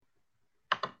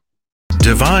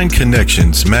Divine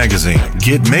Connections Magazine.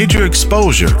 Get major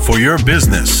exposure for your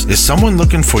business. Is someone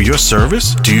looking for your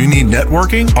service? Do you need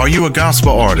networking? Are you a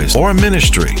gospel artist or a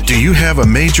ministry? Do you have a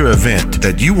major event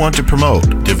that you want to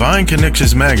promote? Divine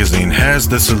Connections Magazine has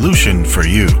the solution for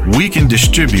you. We can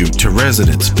distribute to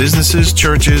residents, businesses,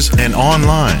 churches, and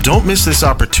online. Don't miss this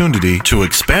opportunity to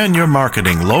expand your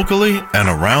marketing locally and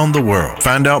around the world.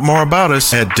 Find out more about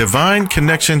us at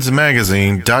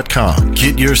divineconnectionsmagazine.com.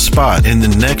 Get your spot in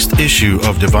the next issue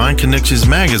of Divine Connections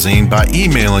Magazine by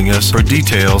emailing us for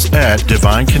details at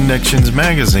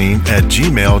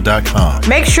divineconnectionsmagazine@gmail.com.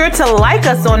 Make sure to like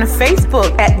us on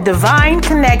Facebook at Divine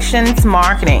Connections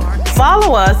Marketing.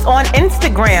 Follow us on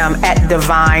Instagram at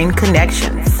Divine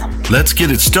Connections. Let's get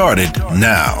it started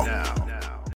now.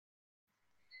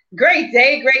 Great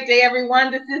day,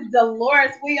 everyone. This is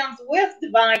Dolores Williams with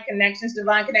Divine Connections.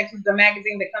 Divine Connections is a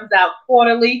magazine that comes out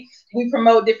quarterly. We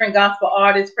promote different gospel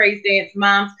artists, praise dance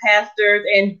moms, pastors,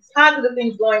 and positive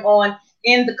things going on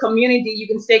in the community. You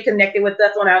can stay connected with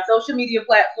us on our social media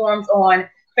platforms on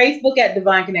Facebook at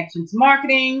Divine Connections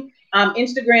Marketing,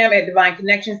 Instagram at Divine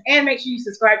Connections, and make sure you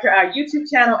subscribe to our YouTube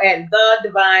channel at The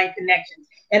Divine Connections.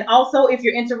 And also, if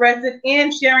you're interested in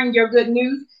sharing your good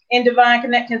news in Divine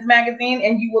Connections Magazine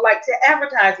and you would like to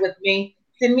advertise with me,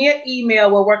 send me an email.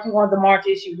 We're working on the March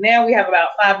issue now. We have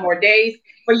about 5 more days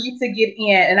for you to get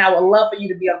in, and I would love for you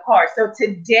to be a part. So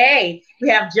today we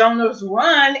have Jonah's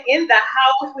Run in the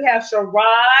house. We have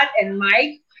Sharrod and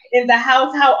Mike in the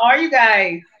house. How are you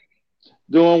guys?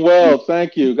 Doing well,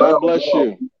 thank you. God bless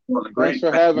you. Thanks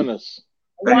for having us.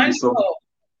 Wonderful.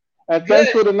 And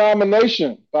thanks for the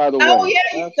nomination, by the way. Oh,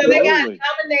 yeah. Absolutely. So they got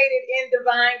nominated in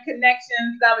Divine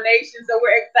Connections nomination. So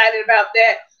we're excited about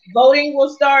that. Voting will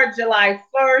start July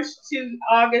 1st to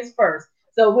August 1st.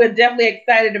 So we're definitely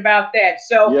excited about that.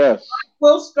 So yes,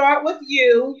 we'll start with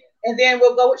you, and then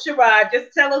we'll go with Sharrod.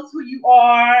 Just tell us who you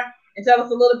are and tell us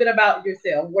a little bit about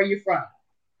yourself, where you're from.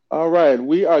 All right.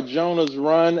 We are Jonah's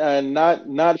Run, and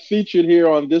not featured here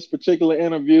on this particular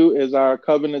interview is our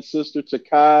covenant sister,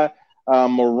 Takai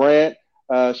Morant.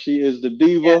 She is the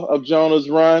diva of Jonah's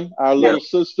Run, our little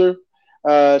sister.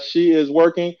 She is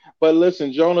working. But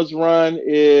listen, Jonah's Run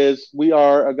we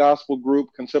are a gospel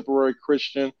group, contemporary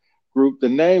Christian group. The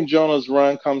name Jonah's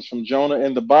Run comes from Jonah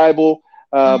in the Bible.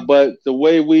 But the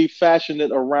way we fashion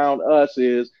it around us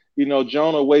is,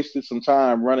 Jonah wasted some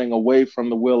time running away from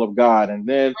the will of God. And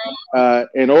then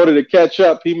in order to catch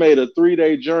up, he made a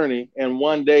 3-day journey in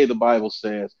 1 day, the Bible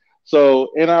says.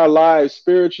 So in our lives,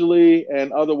 spiritually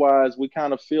and otherwise, we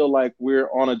kind of feel like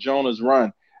we're on a Jonah's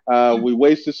Run. We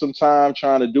wasted some time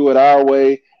trying to do it our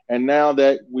way. And now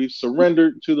that we've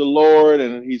surrendered to the Lord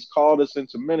and he's called us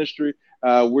into ministry,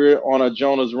 we're on a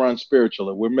Jonah's Run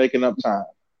spiritually. We're making up time.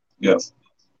 Yes.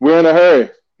 We're in a hurry.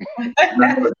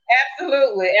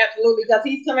 Absolutely. Because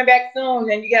he's coming back soon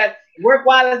and you got work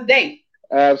while it's day.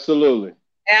 Absolutely.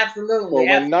 Absolutely. Well,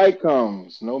 when night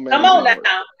comes, no man. Come on now.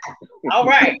 All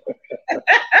right.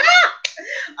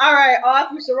 All right.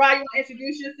 Awesome. Sharrod, you want to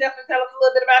introduce yourself and tell us a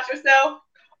little bit about yourself?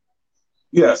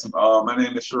 Yes. My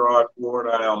name is Sharrod Ford.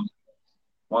 I am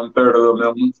 1/3 of the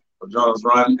members of Jonah's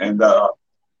Run, and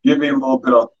give me a little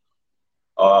bit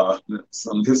of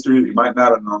some history you might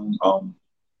not have known.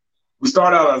 We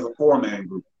started out as a 4-man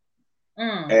group,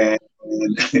 and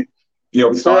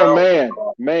we started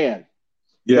man.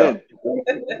 Yeah,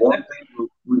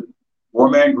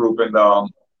 one-man group, and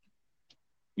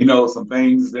some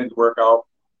things didn't work out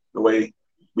the way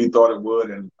we thought it would,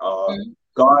 and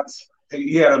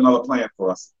He had another plan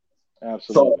for us.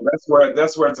 Absolutely. So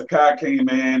that's where Takai came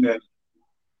in, and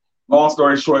long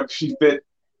story short, she fit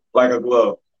like a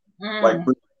glove. Like,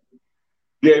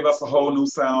 gave us a whole new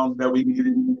sound that we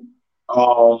needed,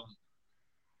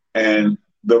 and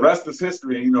the rest is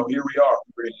history. Here we are,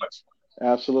 pretty much.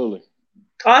 Absolutely.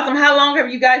 Awesome. How long have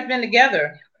you guys been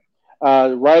together?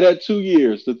 Right at 2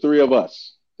 years, the three of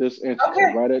us.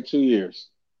 Right at 2 years.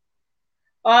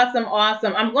 Awesome.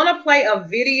 I'm going to play a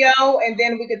video, and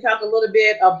then we can talk a little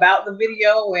bit about the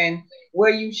video and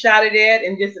where you shot it at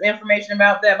and just some information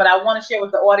about that. But I want to share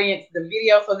with the audience the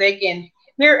video so they can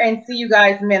hear and see you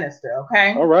guys minister,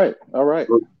 okay? All right.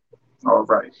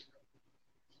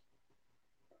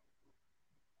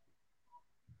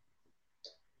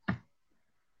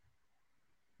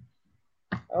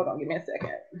 Hold on, give me a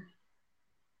second.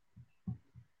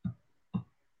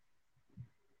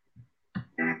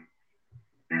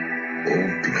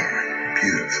 Oh, glory.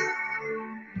 Beautiful.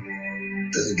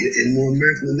 Doesn't get any more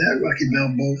American than that, Rocky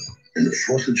Balboa. And the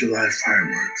 4th of July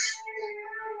fireworks.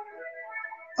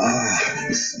 Ah,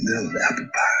 the smell of apple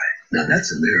pie. Now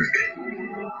that's American.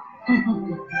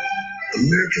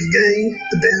 American gang,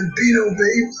 the Bambino,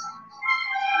 baby.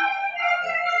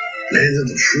 Land of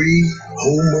the free,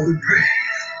 home of the brave.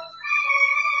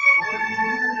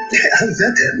 How's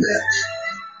that match?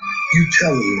 You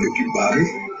tell them, Ricky Bobby.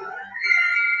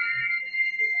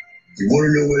 You want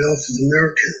to know what else is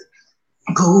American?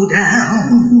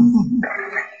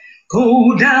 Go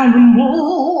down to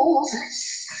Moses,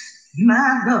 my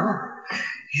Lord.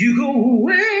 You go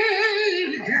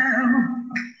way down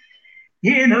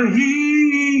in a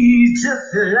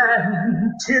Egypt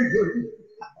land tender.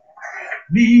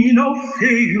 Me no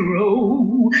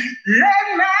Pharaoh,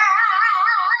 let my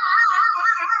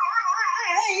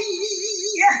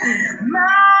people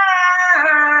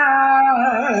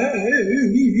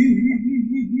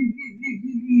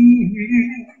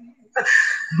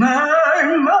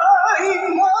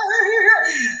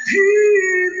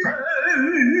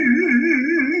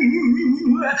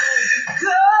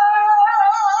go.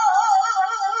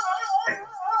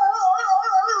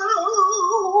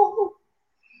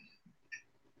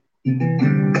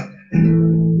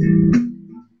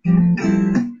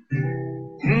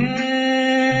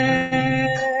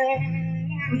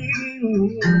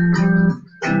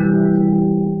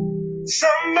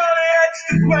 Somebody asked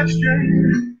the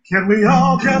question, can we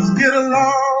all just get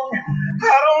along?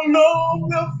 I don't know if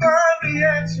we'll find the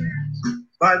answer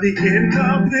by the end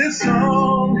of this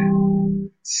song.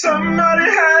 Somebody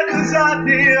had this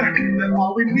idea that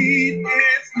all we need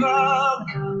is love.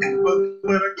 But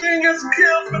when a king is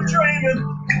killed for dreaming,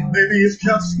 maybe it's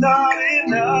just not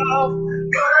enough.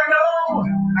 But I know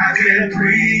I can't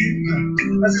breathe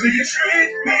until you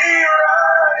treat me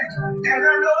right. And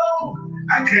I know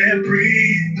I can't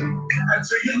breathe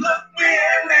until you look me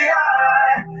in the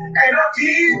eye. And I'll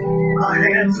keep my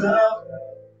hands up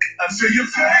until you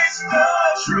face the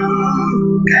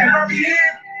truth. And I'll keep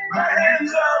my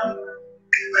hands up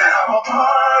that I'm a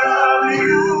part of you.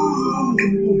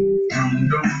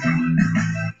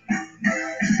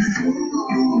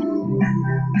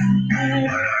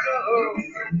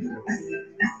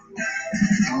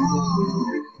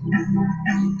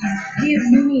 Give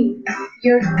me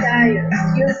your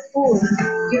desires, your food,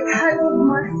 your kind of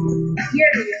money.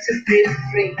 Here is a great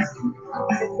praise.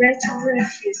 The wretched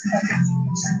refuse of the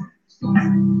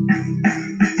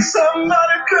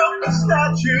Somebody built a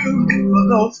statue for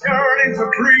those yearning to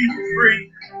breathe free.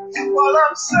 While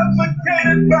I'm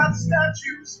suffocated by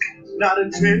statues not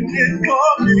intended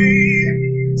for me.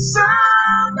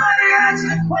 Somebody asked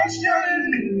the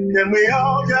question, can we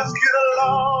all just get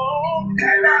along?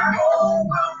 And I hope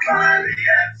we'll find the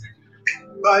answer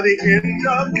by the end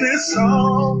of this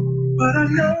song. But I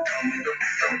know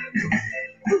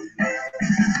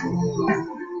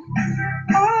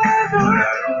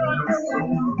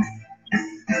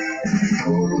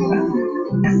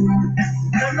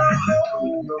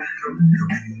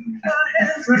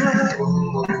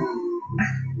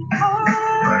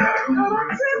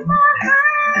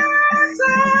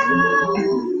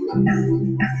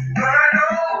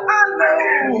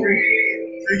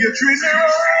you treat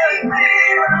me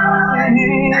right,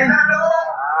 and I know,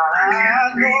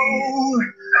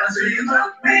 until you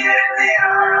look me in the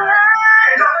eye,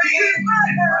 and I'll keep my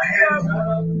hands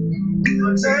up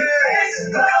until it's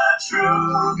the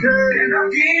truth, and I'll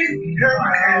keep my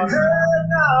hands up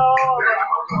now.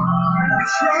 I'm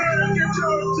trying to get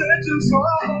your attention, so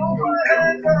I'm on my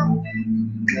hands up.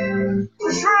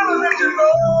 I'm trying to let you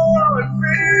know how I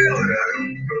feel.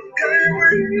 Can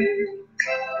we?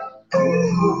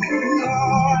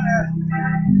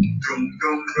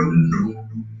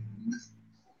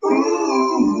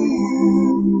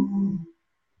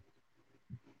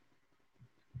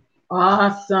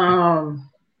 Awesome.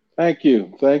 Thank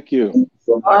you. Thank you.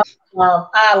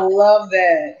 I love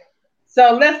that.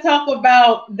 So let's talk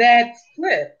about that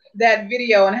clip, that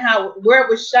video, and where it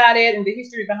was shot at and the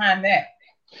history behind that.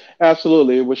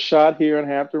 Absolutely. It was shot here in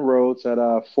Hampton Roads at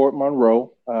Fort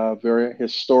Monroe, very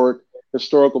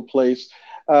historical place.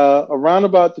 Around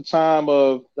about the time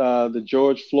of the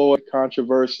George Floyd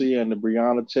controversy and the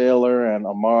Breonna Taylor and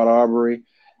Ahmaud Arbery,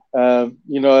 as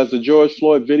the George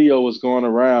Floyd video was going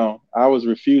around, I was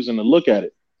refusing to look at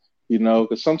it,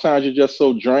 because sometimes you're just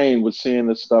so drained with seeing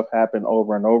this stuff happen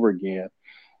over and over again.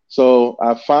 So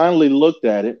I finally looked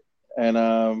at it, and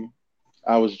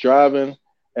I was driving,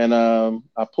 and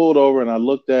I pulled over and I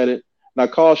looked at it, and I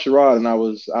called Sharrod, and I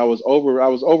was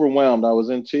overwhelmed. I was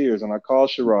in tears, and I called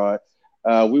Sharrod.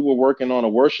 We were working on a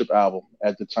worship album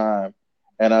at the time,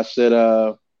 and I said,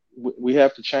 we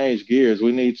have to change gears.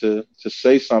 We need to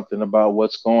say something about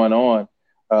what's going on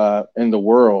in the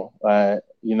world.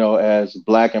 As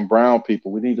Black and brown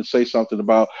people, we need to say something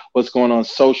about what's going on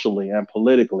socially and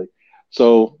politically.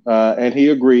 So, and he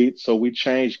agreed. So we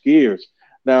changed gears.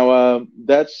 Now,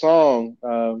 that song,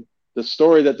 the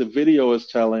story that the video is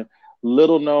telling,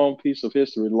 little known piece of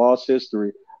history, lost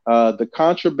history. The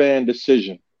contraband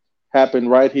decision happened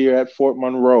right here at Fort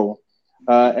Monroe.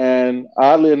 And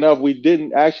oddly enough, we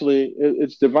didn't actually,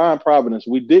 it's divine providence.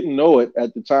 We didn't know it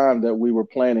at the time that we were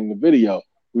planning the video.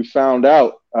 We found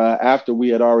out after we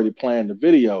had already planned the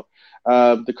video.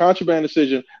 The contraband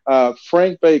decision,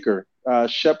 Frank Baker,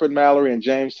 Shepard Mallory, and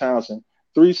James Townsend,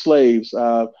 three slaves.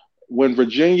 When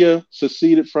Virginia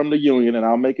seceded from the Union, and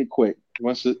I'll make it quick,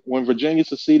 when Virginia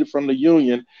seceded from the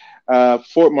Union,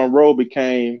 Fort Monroe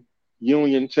became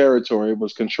Union territory. It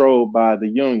was controlled by the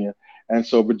Union. And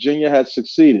so Virginia had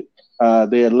succeeded.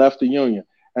 They had left the Union.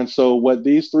 And so what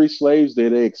these three slaves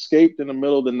did, they escaped in the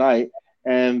middle of the night,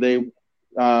 and they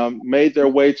made their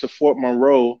way to Fort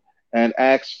Monroe and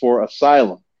asked for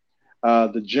asylum.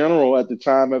 The general at the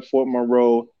time at Fort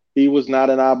Monroe, he was not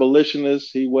an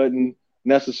abolitionist. He wasn't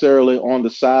necessarily on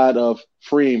the side of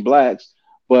freeing blacks,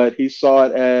 but he saw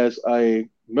it as a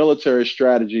military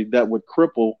strategy that would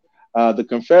cripple the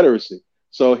Confederacy.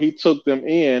 So he took them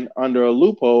in under a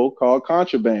loophole called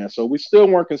contraband. So we still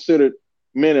weren't considered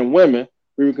men and women.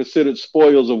 We were considered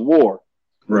spoils of war.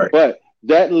 Right. But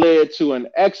that led to an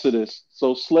exodus.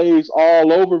 So slaves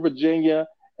all over Virginia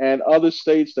and other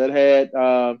states that had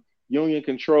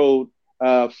Union-controlled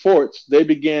forts, they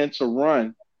began to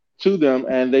run to them,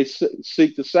 and they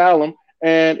seeked asylum,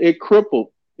 and it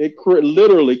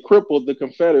literally crippled the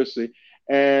Confederacy.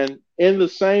 And in the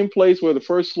same place where the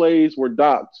first slaves were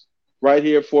docked, right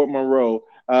here at Fort Monroe,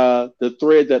 the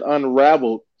thread that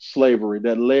unraveled slavery,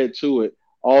 that led to it,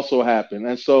 also happened.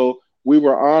 And so we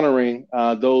were honoring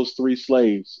those three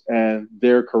slaves and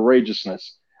their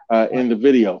courageousness in the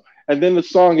video. And then the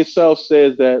song itself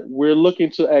says that we're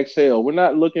looking to exhale. We're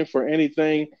not looking for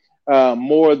anything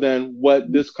more than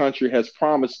what this country has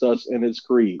promised us in its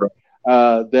creed.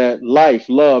 That life,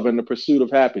 love, and the pursuit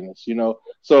of happiness, you know.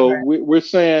 So we're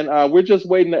saying we're just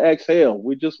waiting to exhale.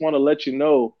 We just want to let you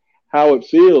know how it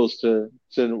feels to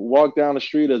walk down the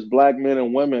street as black men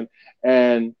and women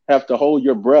and have to hold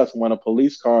your breath when a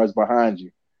police car is behind you.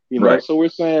 You know, so we're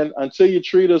saying until you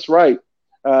treat us right,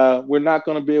 we're not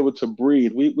going to be able to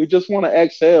breathe. We just want to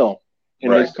exhale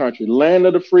in this country, land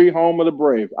of the free, home of the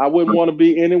brave. I wouldn't want to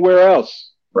be anywhere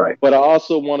else, but I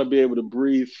also want to be able to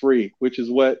breathe free, which is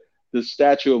what the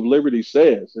Statue of Liberty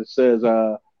says. It says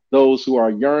those who are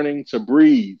yearning to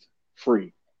breathe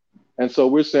free. And so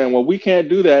we're saying, well, we can't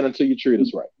do that until you treat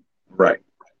us right. Right.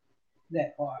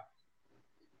 That part.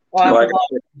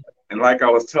 Like I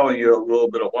was telling you a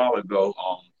little bit a while ago,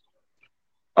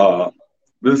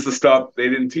 this is the stuff they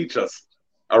didn't teach us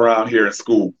around here in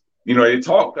school. You know, they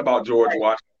talked about George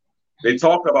Washington. They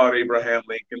talked about Abraham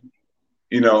Lincoln,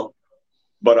 you know,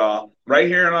 but right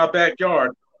here in our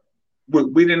backyard,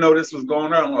 we didn't know this was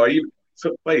going on or even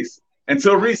took place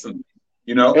until recently.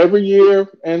 You know, every year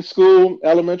in school,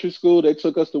 elementary school, they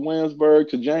took us to Williamsburg,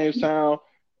 to Jamestown,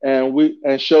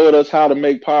 and showed us how to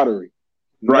make pottery.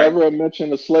 Never a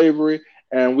mention of slavery,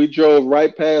 and we drove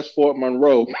right past Fort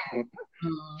Monroe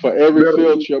for every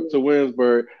field trip to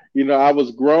Williamsburg. You know, I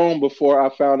was grown before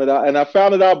I found it out, and I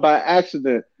found it out by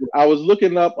accident. I was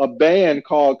looking up a band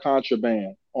called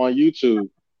Contraband on YouTube,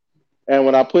 and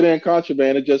when I put in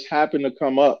Contraband, it just happened to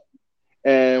come up.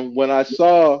 And when I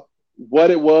saw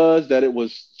what it was, that it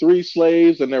was three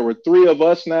slaves, and there were three of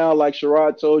us now, like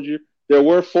Sharrod told you, there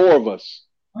were four of us.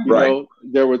 You know,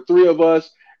 there were three of us,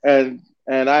 and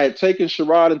I had taken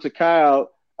Sharrod and Takai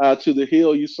out to the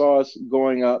hill you saw us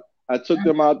going up. I took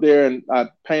them out there and I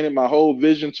painted my whole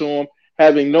vision to them,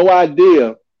 having no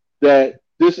idea that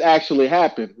this actually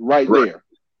happened there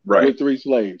with three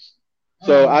slaves.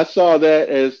 So I saw that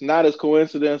as not as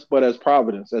coincidence, but as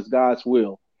providence, as God's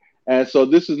will. And so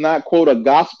this is not, quote, a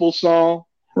gospel song,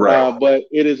 but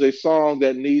it is a song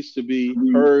that needs to be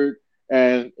heard,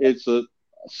 and it's a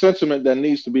sentiment that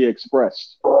needs to be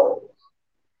expressed.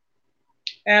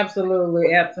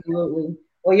 Absolutely, absolutely.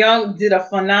 Well, y'all did a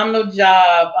phenomenal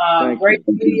job. Great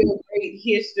video, great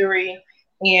history.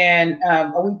 And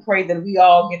we pray that we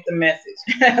all get the message.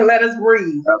 Let us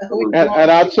breathe.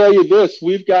 And I'll tell you this,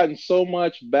 we've gotten so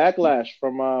much backlash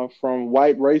from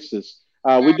white racists.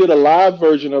 We did a live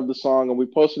version of the song and we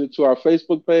posted it to our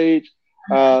Facebook page.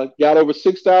 Got over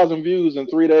 6,000 views in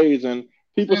 3 days. And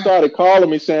people started calling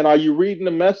me saying, are you reading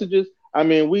the messages? I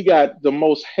mean, we got the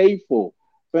most hateful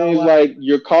things like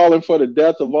you're calling for the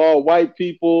death of all white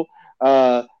people,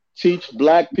 teach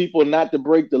black people not to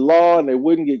break the law and they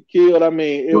wouldn't get killed. I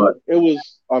mean, it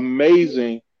was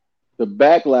amazing, the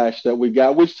backlash that we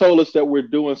got, which told us that we're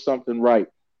doing something right.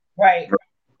 Right.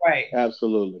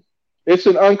 Absolutely. It's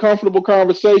an uncomfortable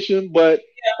conversation, but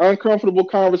uncomfortable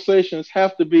conversations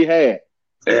have to be had.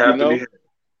 They You have to know, be.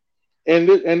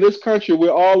 in this country,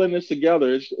 we're all in this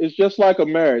together. It's just like a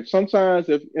marriage. Sometimes,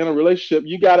 if in a relationship,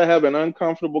 you got to have an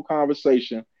uncomfortable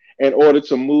conversation in order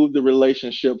to move the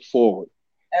relationship forward.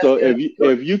 That's So good.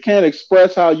 if you can't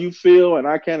express how you feel and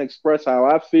I can't express how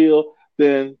I feel,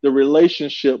 then the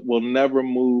relationship will never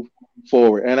move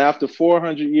forward. And after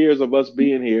 400 years of us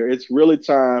being here, it's really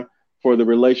time for the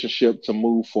relationship to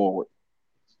move forward.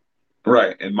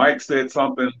 Right. And Mike said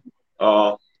something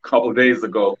a couple of days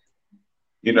ago.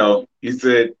 He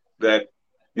said that,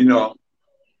 you know,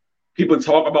 people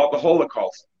talk about the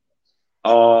Holocaust.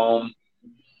 Um,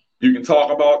 you can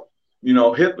talk about,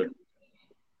 Hitler.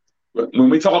 But when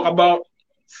we talk about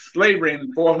slavery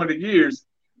in 400 years,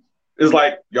 it's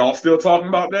like, y'all still talking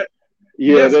about that?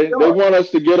 Yeah, Yes, we they are. want us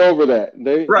to get over that.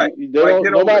 Right. They Like, don't.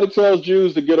 get over it. Nobody tells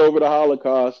Jews to get over the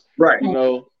Holocaust. Right. You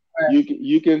know, Right.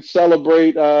 you can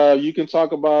celebrate. You can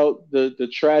talk about the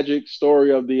tragic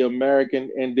story of the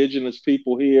American indigenous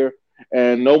people here,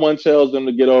 and no one tells them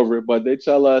to get over it, but they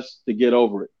tell us to get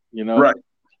over it. Right.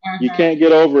 You Mhm. can't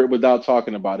get over it without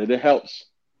talking about it. It helps.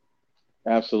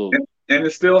 Absolutely. And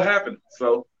it's still happening.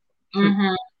 So,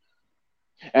 Mhm.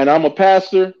 And I'm a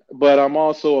pastor, but I'm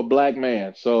also a black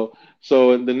man. So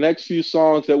in the next few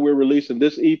songs that we're releasing,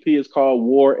 this EP is called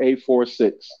War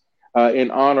 846, in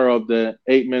honor of the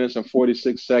 8 minutes and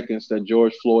 46 seconds that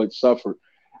George Floyd suffered.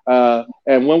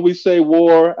 And when we say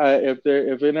war,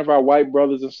 if any of our white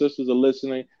brothers and sisters are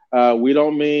listening, we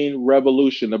don't mean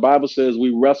revolution. The Bible says we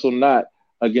wrestle not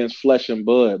against flesh and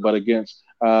blood, but against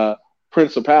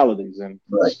principalities and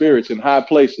right. spirits in high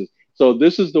places. So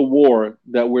this is the war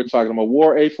that we're talking about.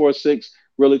 War 846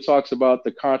 really talks about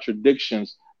the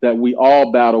contradictions that we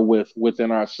all battle with within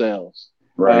ourselves.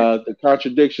 Right. The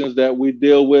contradictions that we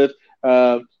deal with.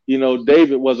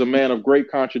 David was a man of great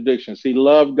contradictions. He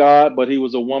loved God, but he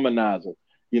was a womanizer.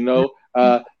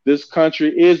 This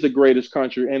country is the greatest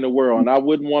country in the world, and I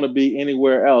wouldn't want to be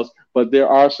anywhere else, but there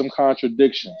are some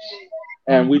contradictions,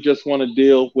 and we just want to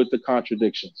deal with the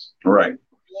contradictions. Right.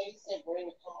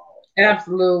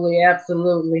 Absolutely,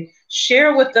 absolutely.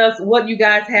 Share with us what you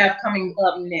guys have coming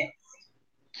up next.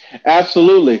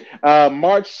 Absolutely.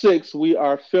 March 6th, we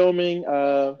are filming.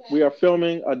 We are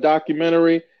filming a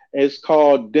documentary. It's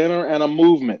called Dinner and a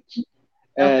Movement,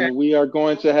 Okay. and we are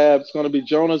going to have. It's going to be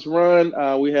Jonah's Run.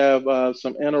 We have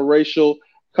some interracial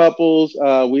couples.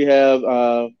 We have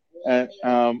a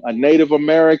Native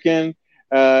American,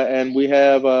 and we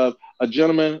have a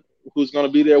gentleman who's going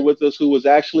to be there with us who was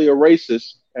actually a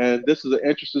racist. And this is an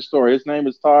interesting story. His name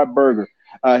is Todd Berger.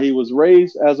 He was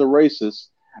raised as a racist.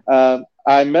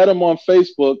 I met him on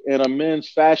Facebook in a men's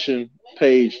fashion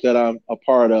page that I'm a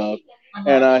part of,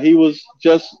 and he was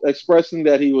just expressing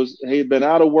that he'd been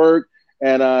out of work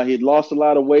and he'd lost a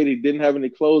lot of weight. He didn't have any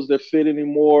clothes that fit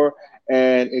anymore,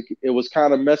 and it was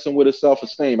kind of messing with his self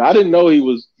esteem. I didn't know he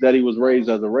was raised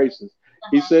as a racist.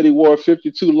 He said he wore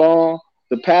 52 long.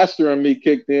 The pastor and me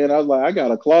kicked in. I was like, I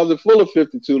got a closet full of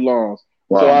 52 longs.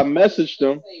 So Wow. I messaged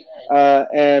him,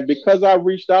 and because I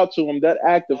reached out to him, that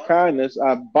act of kindness,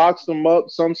 I boxed him up,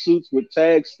 some suits with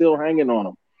tags still hanging on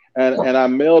them, and I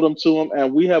mailed them to him,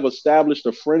 and we have established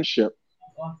a friendship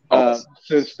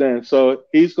since then. So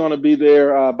he's going to be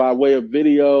there by way of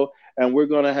video, and we're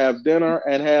going to have dinner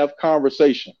and have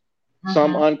conversation.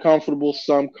 Some uncomfortable,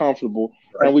 some comfortable,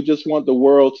 and we just want the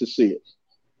world to see it.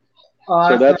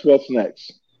 Awesome. So that's what's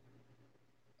next.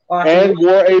 Awesome. And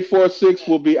War 846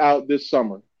 will be out this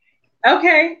summer.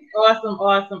 Okay. Awesome.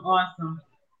 Awesome. Awesome.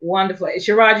 Wonderful.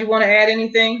 Sharrod, you want to add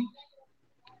anything?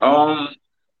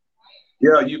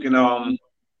 Yeah, you can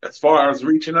as far as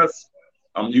reaching us,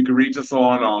 you can reach us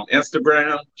on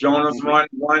Instagram, Jonah's Run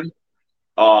One,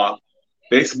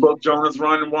 Facebook, Jonah's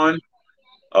Run One,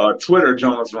 Twitter,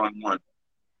 Jonah's Run One.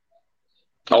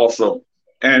 Also,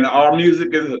 and our music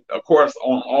is, of course,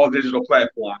 on all digital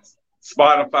platforms: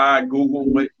 Spotify,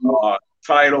 Google,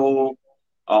 Tidal,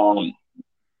 um,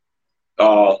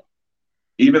 uh,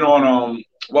 even on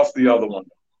what's the other one?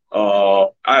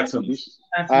 iTunes.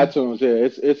 iTunes, yeah,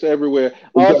 it's everywhere.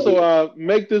 Also,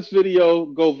 make this video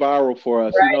go viral for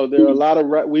us. Right. There are a lot of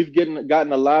we've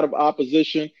gotten a lot of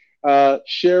opposition.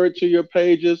 Share it to your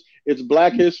pages. It's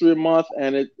Black History Month,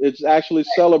 and it's actually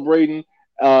celebrating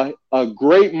a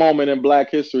great moment in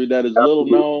Black history that is little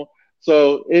known.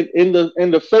 So, in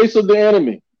the face of the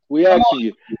enemy, we asking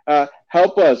you,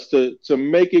 help us to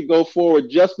make it go forward,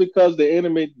 just because the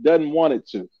enemy doesn't want it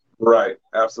to. Right.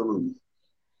 Absolutely.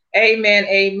 Amen.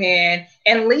 Amen.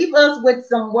 And leave us with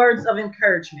some words of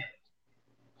encouragement.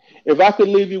 If I could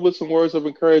leave you with some words of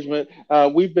encouragement,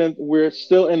 we're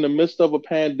still in the midst of a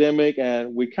pandemic,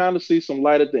 and we kind of see some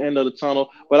light at the end of the tunnel.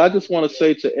 But I just want to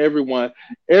say to everyone,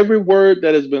 every word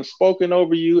that has been spoken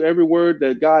over you, every word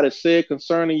that God has said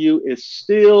concerning you is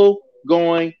still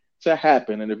going to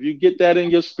happen. And if you get that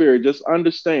in your spirit, just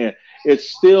understand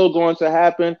it's still going to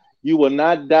happen. You will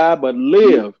not die, but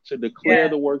live to declare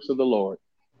the works of the Lord.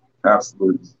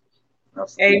 Absolutely.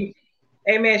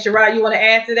 Amen. Sharrod, you want to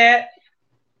add to that?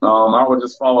 I would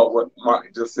just follow up what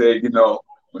Mark just said. No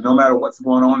matter what's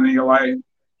going on in your life,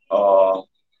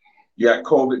 you got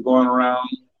COVID going around,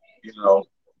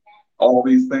 all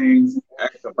these things,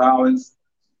 acts of violence,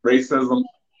 racism.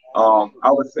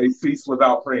 I would say cease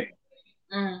without praying.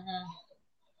 Mm-hmm.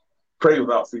 Pray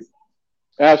without ceasing.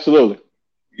 Absolutely.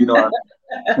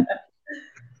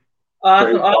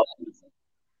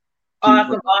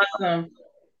 Awesome.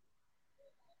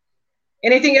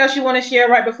 Anything else you want to share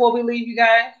right before we leave, you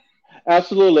guys?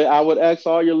 Absolutely. I would ask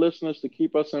all your listeners to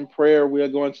keep us in prayer. We are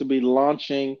going to be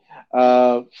launching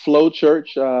Flow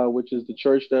Church, which is the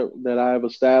church that I have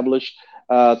established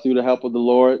through the help of the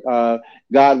Lord.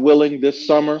 God willing, this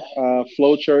summer,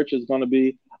 Flow Church is going to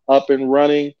be up and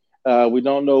running. We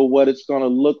don't know what it's going to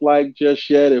look like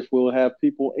just yet, if we'll have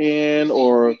people in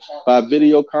or by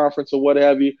video conference or what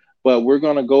have you, but we're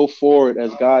going to go forward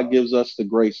as God gives us the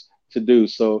grace to do.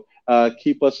 So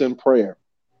keep us in prayer.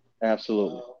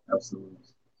 Absolutely.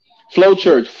 Flow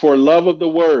Church, for love of the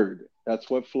word. That's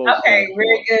what Flow stands for. Okay,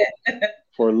 very good.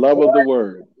 For love of the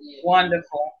word.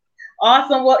 Wonderful.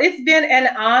 Awesome. Well, it's been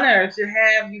an honor to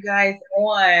have you guys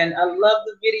on. I love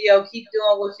the video. Keep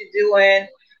doing what you're doing.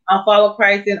 Follow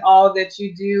Christ in all that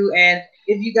you do. And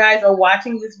if you guys are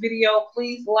watching this video,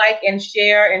 please like and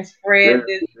share and spread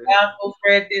this gospel,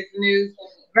 spread this news.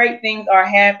 Great things are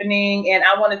happening. And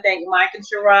I want to thank Mike and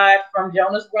Sharrod from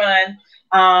Jonah's Run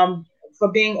for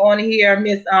being on here.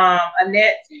 Miss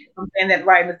Annette, I'm saying that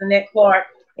right, Miss Annette Clark.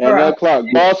 Annette Clark,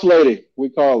 boss lady, we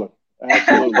call her.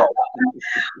 Absolutely.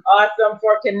 Awesome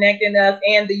for connecting us,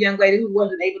 and the young lady who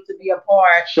wasn't able to be a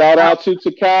part. Shout out to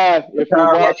Takai if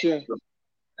you're watching.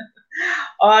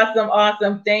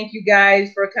 Awesome. Thank you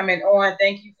guys for coming on.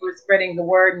 Thank you for spreading the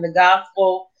word and the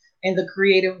gospel in the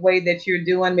creative way that you're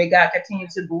doing. May God continue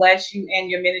to bless you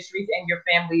and your ministries and your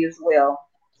family as well.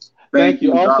 Thank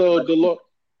you. Also, Dolores,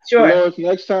 sure.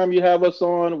 Next time you have us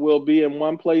on, we'll be in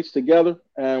one place together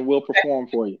and we'll perform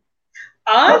for you.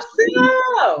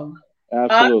 Awesome.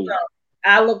 Absolutely. Awesome.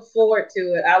 I look forward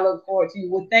to it.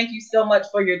 Well, thank you so much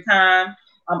for your time.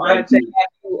 I'm honored to have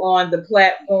you on the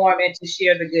platform and to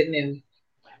share the good news.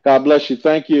 God bless you.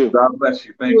 Thank you. God bless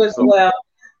you. Thank you as well.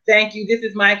 Thank you. This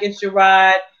is Mike and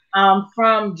Sharrod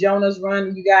from Jonah's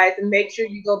Run, you guys. And make sure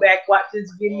you go back, watch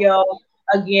this video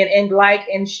again, and like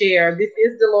and share. This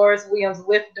is Dolores Williams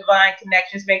with Divine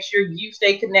Connections. Make sure you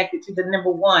stay connected to the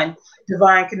number one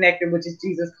Divine Connector, which is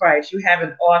Jesus Christ. You have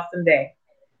an awesome day.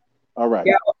 All right.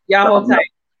 Y'all hold tight.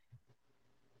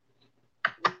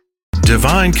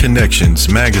 Divine Connections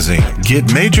Magazine.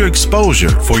 Get major exposure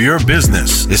for your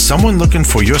business. Is someone looking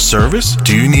for your service?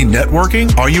 Do you need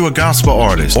networking? Are you a gospel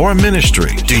artist or a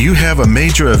ministry? Do you have a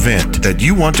major event that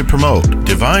you want to promote?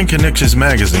 Divine Connections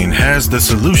Magazine has the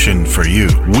solution for you.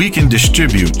 We can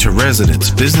distribute to residents,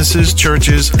 businesses,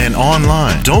 churches, and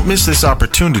online. Don't miss this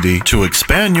opportunity to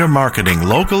expand your marketing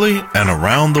locally and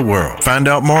around the world. Find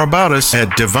out more about us at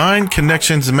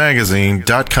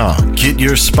divineconnectionsmagazine.com. Get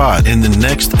your spot in the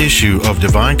next issue of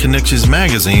Divine Connections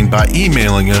Magazine by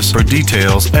emailing us for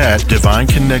details at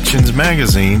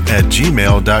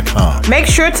divineconnectionsmagazine@gmail.com. Make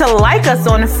sure to like us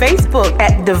on Facebook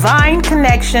at Divine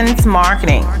Connections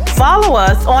Marketing. Follow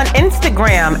us on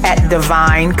Instagram at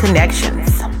Divine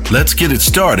Connections. Let's get it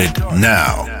started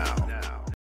now.